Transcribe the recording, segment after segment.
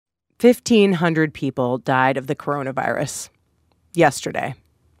1,500 people died of the coronavirus yesterday.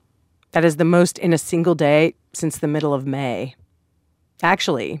 That is the most in a single day since the middle of May.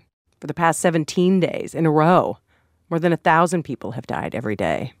 Actually, for the past 17 days in a row, more than 1,000 people have died every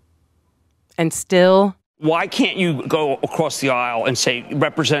day. And still, why can't you go across the aisle and say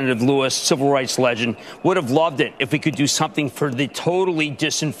Representative Lewis, civil rights legend, would have loved it if we could do something for the totally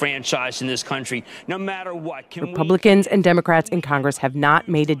disenfranchised in this country, no matter what? Republicans and Democrats in Congress have not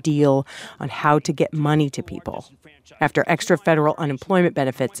made a deal on how to get money to people after extra federal unemployment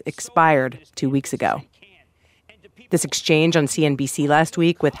benefits expired 2 weeks ago. This exchange on CNBC last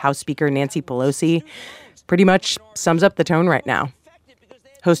week with House Speaker Nancy Pelosi pretty much sums up the tone right now.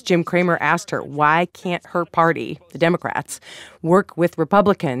 Host Jim Cramer asked her why can't her party, the Democrats, work with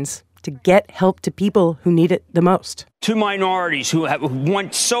Republicans to get help to people who need it the most. To minorities who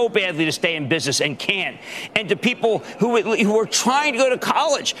want so badly to stay in business and can't, and to people who are trying to go to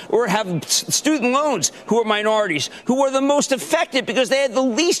college or have student loans who are minorities, who are the most affected because they had the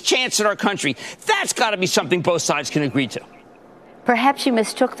least chance in our country. That's got to be something both sides can agree to. Perhaps you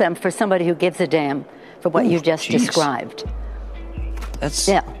mistook them for somebody who gives a damn for what you just described. That's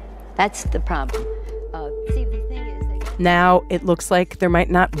the problem. See, the thing is now it looks like there might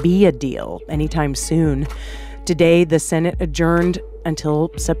not be a deal anytime soon. Today, the Senate adjourned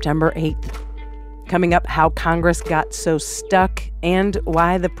until September 8th. Coming up, how Congress got so stuck and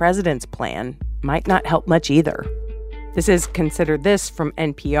why the president's plan might not help much either. This is Consider This from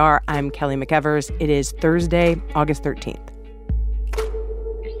NPR. I'm Kelly McEvers. It is Thursday, August 13th.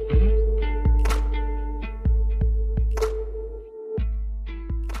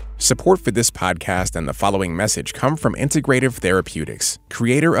 Support for this podcast and the following message come from Integrative Therapeutics,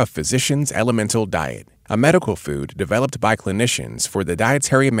 creator of Physicians Elemental Diet, a medical food developed by clinicians for the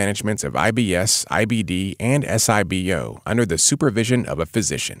dietary management of IBS, IBD, and SIBO under the supervision of a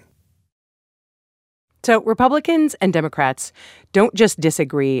physician. So Republicans and Democrats don't just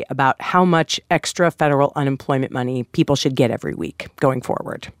disagree about how much extra federal unemployment money people should get every week going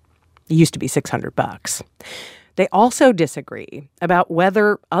forward. It used to be $600. They also disagree about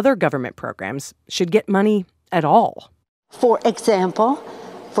whether other government programs should get money at all. For example,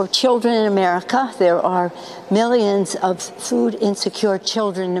 for children in America, there are millions of food-insecure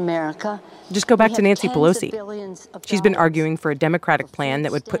children in America. Just go back to Nancy Pelosi. She's been arguing for a Democratic plan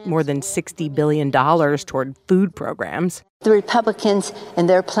that would put more than $60 billion toward food programs. The Republicans in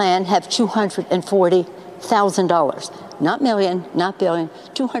their plan have $240,000. Not million, not billion,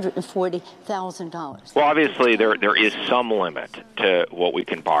 $240,000. Well, obviously, there is some limit to what we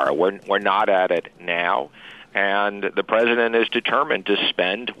can borrow. We're not at it now, and the president is determined to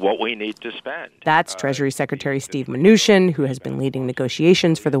spend what we need to spend. That's Treasury Secretary Steve Mnuchin, who has been leading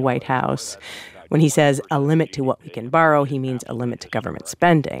negotiations for the White House. When he says a limit to what we can borrow, he means a limit to government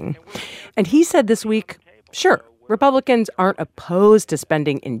spending. And he said this week, sure, Republicans aren't opposed to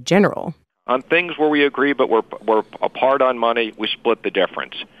spending in general. On things where we agree, but we're apart on money, we split the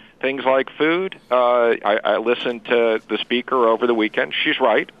difference. Things like food, I listened to the speaker over the weekend. She's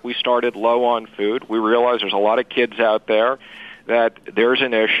right. We started low on food. We realize there's a lot of kids out there that there's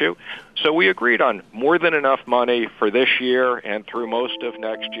an issue. So we agreed on more than enough money for this year and through most of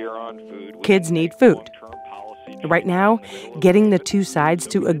next year on food. Kids need food. Right now, getting the two sides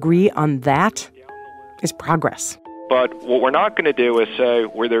to agree on that is progress. But what we're not going to do is say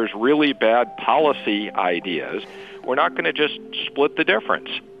where there's really bad policy ideas, we're not going to just split the difference.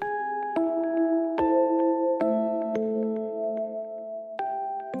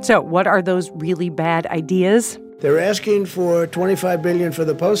 So what are those really bad ideas? They're asking for $25 billion for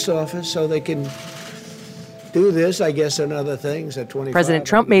the post office so they can do this, I guess, and other things at 25. President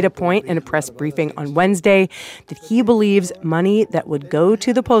Trump made a point in a press briefing on Wednesday that he believes money that would go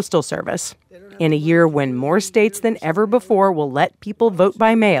to the Postal Service in a year when more states than ever before will let people vote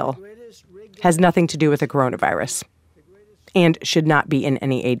by mail has nothing to do with the coronavirus and should not be in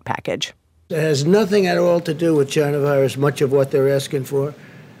any aid package. It has nothing at all to do with China virus, much of what they're asking for.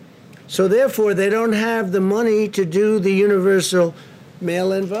 So therefore, they don't have the money to do the universal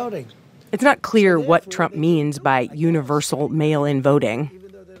mail-in voting. It's not clear what Trump means by universal mail-in voting.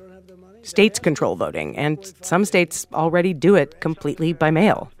 States control voting, and some states already do it completely by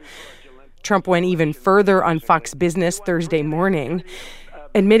mail. Trump went even further on Fox Business Thursday morning,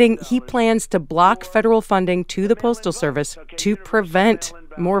 admitting he plans to block federal funding to the Postal Service to prevent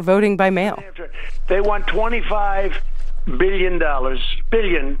more voting by mail. They want $25 billion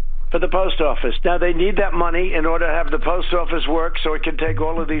for the post office. Now, they need that money in order to have the post office work so it can take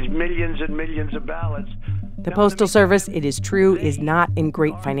all of these millions and millions of ballots. The Postal Service, it is true, is not in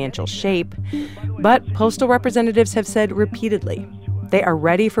great financial shape, but postal representatives have said repeatedly They are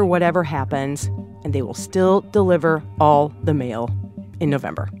ready for whatever happens, and they will still deliver all the mail in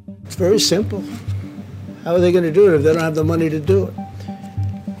November. It's very simple. How are they going to do it if they don't have the money to do it?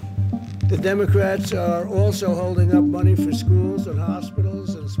 The Democrats are also holding up money for schools and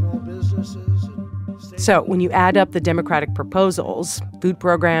hospitals and small businesses. So when you add up the Democratic proposals, food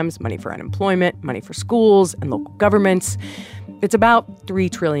programs, money for unemployment, money for schools and local governments, it's about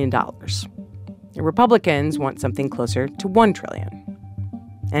 $3 trillion. The Republicans want something closer to $1 trillion.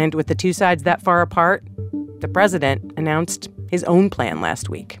 And with the two sides that far apart, the president announced his own plan last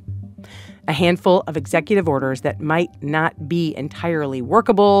week. A handful of executive orders that might not be entirely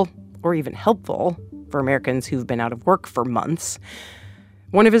workable or even helpful for Americans who've been out of work for months.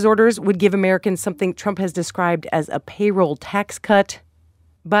 One of his orders would give Americans something Trump has described as a payroll tax cut.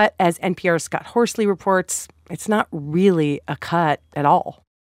 But as NPR's Scott Horsley reports, it's not really a cut at all.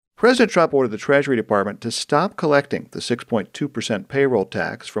 President Trump ordered the Treasury Department to stop collecting the 6.2% payroll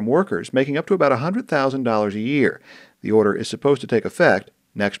tax from workers making up to about $100,000 a year. The order is supposed to take effect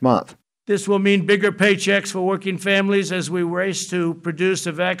next month. This will mean bigger paychecks for working families as we race to produce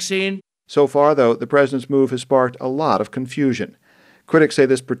a vaccine. So far, though, the president's move has sparked a lot of confusion. Critics say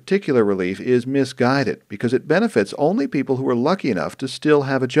this particular relief is misguided because it benefits only people who are lucky enough to still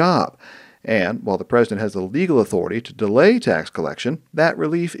have a job. And while the president has the legal authority to delay tax collection, that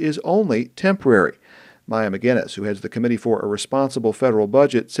relief is only temporary. Maya McGinnis, who heads the Committee for a Responsible Federal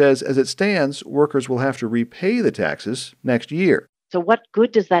Budget, says as it stands, workers will have to repay the taxes next year. So what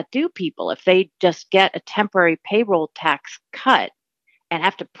good does that do people if they just get a temporary payroll tax cut and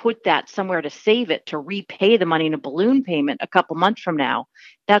have to put that somewhere to save it to repay the money in a balloon payment a couple months from now?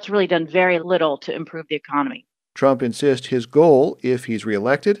 That's really done very little to improve the economy. Trump insists his goal, if he's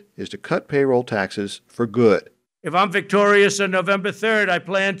reelected, is to cut payroll taxes for good. If I'm victorious on November 3rd, I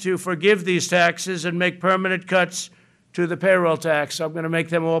plan to forgive these taxes and make permanent cuts to the payroll tax. I'm going to make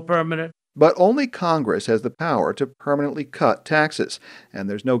them all permanent. But only Congress has the power to permanently cut taxes, and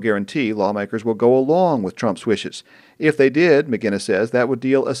there's no guarantee lawmakers will go along with Trump's wishes. If they did, McGinnis says, that would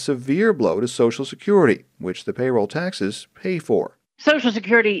deal a severe blow to Social Security, which the payroll taxes pay for. Social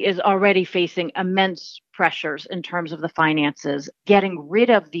Security is already facing immense pressures in terms of the finances. Getting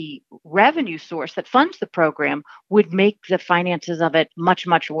rid of the revenue source that funds the program would make the finances of it much,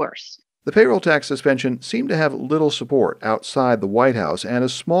 much worse. The payroll tax suspension seemed to have little support outside the White House and a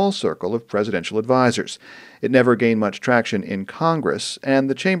small circle of presidential advisors. It never gained much traction in Congress, and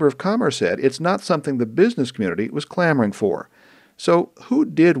the Chamber of Commerce said it's not something the business community was clamoring for. So who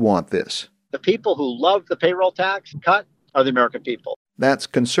did want this? The people who love the payroll tax cut are the American people. That's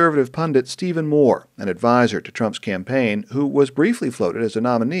conservative pundit Stephen Moore, an advisor to Trump's campaign, who was briefly floated as a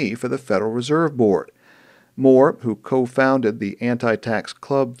nominee for the Federal Reserve Board. Moore, who co-founded the Anti-Tax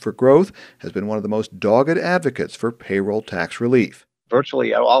Club for Growth, has been one of the most dogged advocates for payroll tax relief.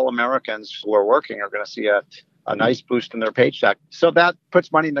 Virtually all Americans who are working are going to see a nice boost in their paycheck. So that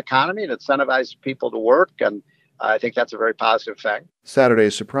puts money in the economy and incentivizes people to work, and I think that's a very positive thing.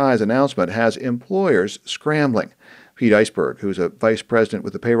 Saturday's surprise announcement has employers scrambling. Pete Iceberg, who's a vice president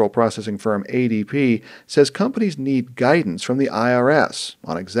with the payroll processing firm ADP, says companies need guidance from the IRS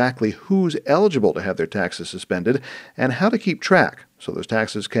on exactly who's eligible to have their taxes suspended and how to keep track so those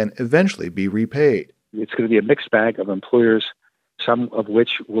taxes can eventually be repaid. It's going to be a mixed bag of employers, some of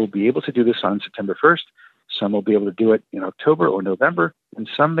which will be able to do this on September 1st, some will be able to do it in October or November, and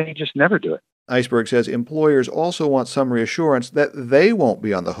some may just never do it. Iceberg says employers also want some reassurance that they won't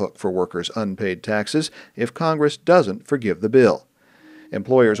be on the hook for workers' unpaid taxes if Congress doesn't forgive the bill.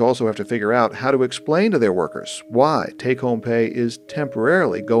 Employers also have to figure out how to explain to their workers why take-home pay is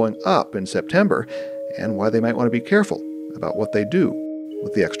temporarily going up in September and why they might want to be careful about what they do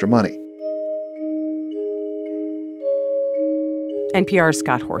with the extra money. NPR's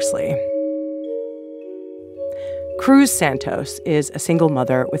Scott Horsley. Cruz Santos is a single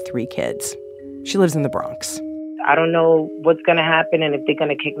mother with 3 kids. She lives in the Bronx. I don't know what's going to happen and if they're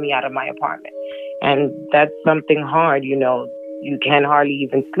going to kick me out of my apartment. And that's something hard, you know. You can hardly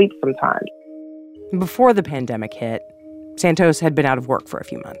even sleep sometimes. Before the pandemic hit, Santos had been out of work for a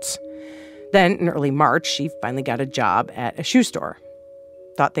few months. Then, in early March, she finally got a job at a shoe store.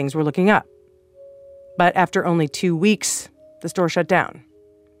 Thought things were looking up. But after only 2 weeks, the store shut down.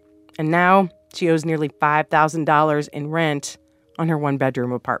 And now she owes nearly $5,000 in rent on her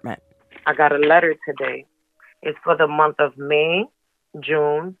one-bedroom apartment. I got a letter today. It's for the month of May,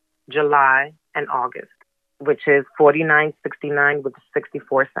 June, July, and August, which is $49.69 with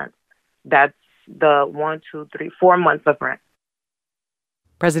 64 cents. That's the 4 months of rent.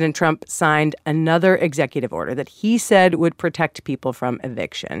 President Trump signed another executive order that he said would protect people from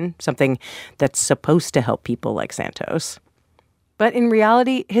eviction, something that's supposed to help people like Santos. But in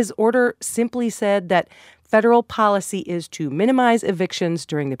reality, his order simply said that federal policy is to minimize evictions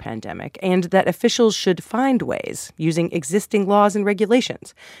during the pandemic and that officials should find ways, using existing laws and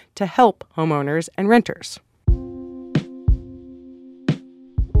regulations, to help homeowners and renters.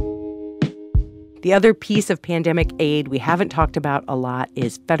 The other piece of pandemic aid we haven't talked about a lot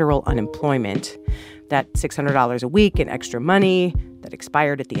is federal unemployment. That $600 a week in extra money that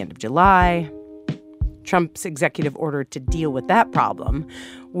expired at the end of July. Trump's executive order to deal with that problem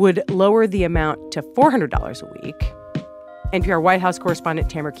would lower the amount to $400 a week. NPR White House correspondent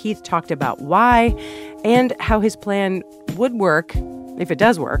Tamara Keith talked about why and how his plan would work, if it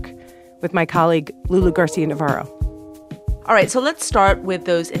does work, with my colleague Lulu Garcia-Navarro. All right, so let's start with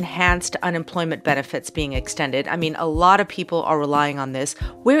those enhanced unemployment benefits being extended. I mean, a lot of people are relying on this.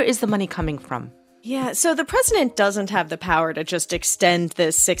 Where is the money coming from? Yeah, so the president doesn't have the power to just extend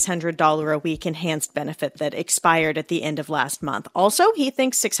this $600 a week enhanced benefit that expired at the end of last month. Also, he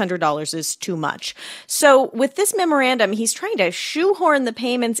thinks $600 is too much. So with this memorandum, he's trying to shoehorn the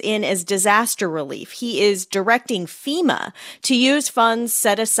payments in as disaster relief. He is directing FEMA to use funds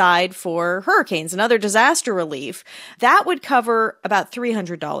set aside for hurricanes and other disaster relief. That would cover about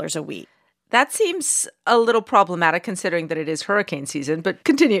 $300 a week. That seems a little problematic considering that it is hurricane season, but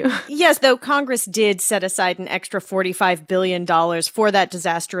continue. Yes, though Congress did set aside an extra $45 billion for that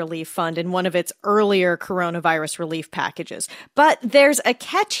disaster relief fund in one of its earlier coronavirus relief packages. But there's a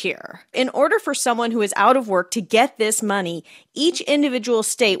catch here. In order for someone who is out of work to get this money, each individual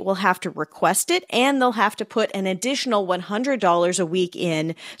state will have to request it, and they'll have to put an additional $100 a week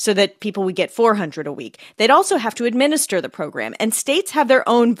in so that people would get $400 a week. They'd also have to administer the program, and states have their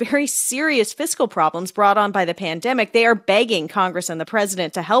own very serious fiscal problems brought on by the pandemic. They are begging Congress and the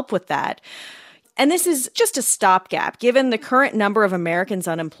president to help with that. And this is just a stopgap. Given the current number of Americans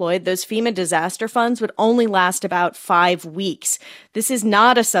unemployed, those FEMA disaster funds would only last about 5 weeks. This is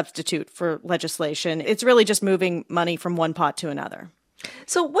not a substitute for legislation. It's really just moving money from one pot to another.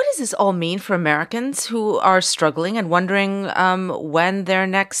 So what does this all mean for Americans who are struggling and wondering when their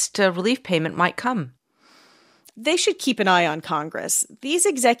next relief payment might come? They should keep an eye on Congress. These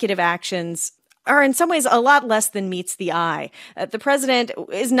executive actions are in some ways a lot less than meets the eye. The president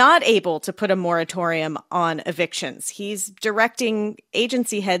is not able to put a moratorium on evictions. He's directing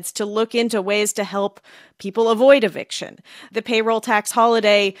agency heads to look into ways to help people avoid eviction. The payroll tax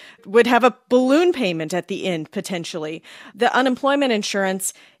holiday would have a balloon payment at the end, potentially. The unemployment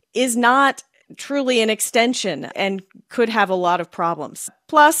insurance is not truly an extension and could have a lot of problems.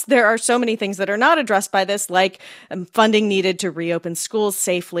 Plus, there are so many things that are not addressed by this, like funding needed to reopen schools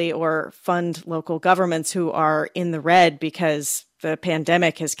safely or fund local governments who are in the red because the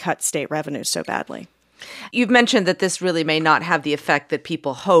pandemic has cut state revenues so badly. You've mentioned that this really may not have the effect that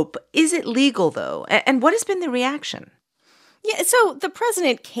people hope. Is it legal, though? And what has been the reaction? Yeah, so the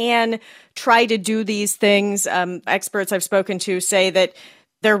president can try to do these things. Experts I've spoken to say that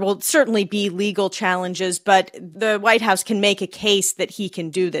there will certainly be legal challenges, but the White House can make a case that he can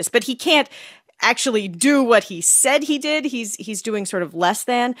do this. But he can't actually do what he said he did. He's doing sort of less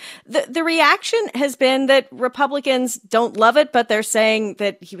than. The reaction has been that Republicans don't love it, but they're saying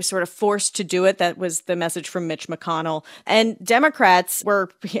that he was sort of forced to do it. That was the message from Mitch McConnell. And Democrats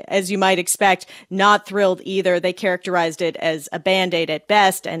were, as you might expect, not thrilled either. They characterized it as a Band-Aid at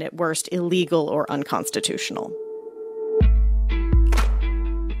best and at worst illegal or unconstitutional.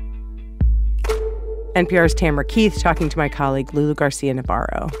 NPR's Tamara Keith talking to my colleague Lulu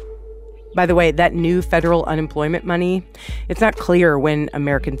Garcia-Navarro. By the way, that new federal unemployment money, it's not clear when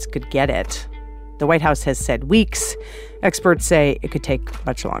Americans could get it. The White House has said weeks. Experts say it could take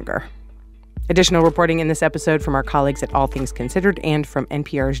much longer. Additional reporting in this episode from our colleagues at All Things Considered and from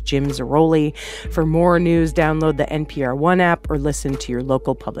NPR's Jim Zarroli. For more news, download the NPR One app or listen to your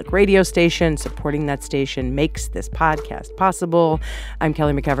local public radio station. Supporting that station makes this podcast possible. I'm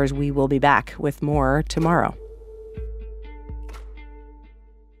Kelly McEvers. We will be back with more tomorrow.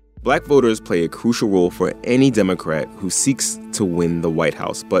 Black voters play a crucial role for any Democrat who seeks to win the White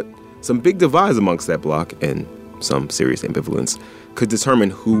House. But some big divides amongst that bloc and some serious ambivalence could determine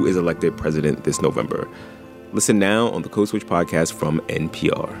who is elected president this November. Listen now on the Code Switch podcast from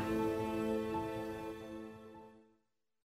NPR.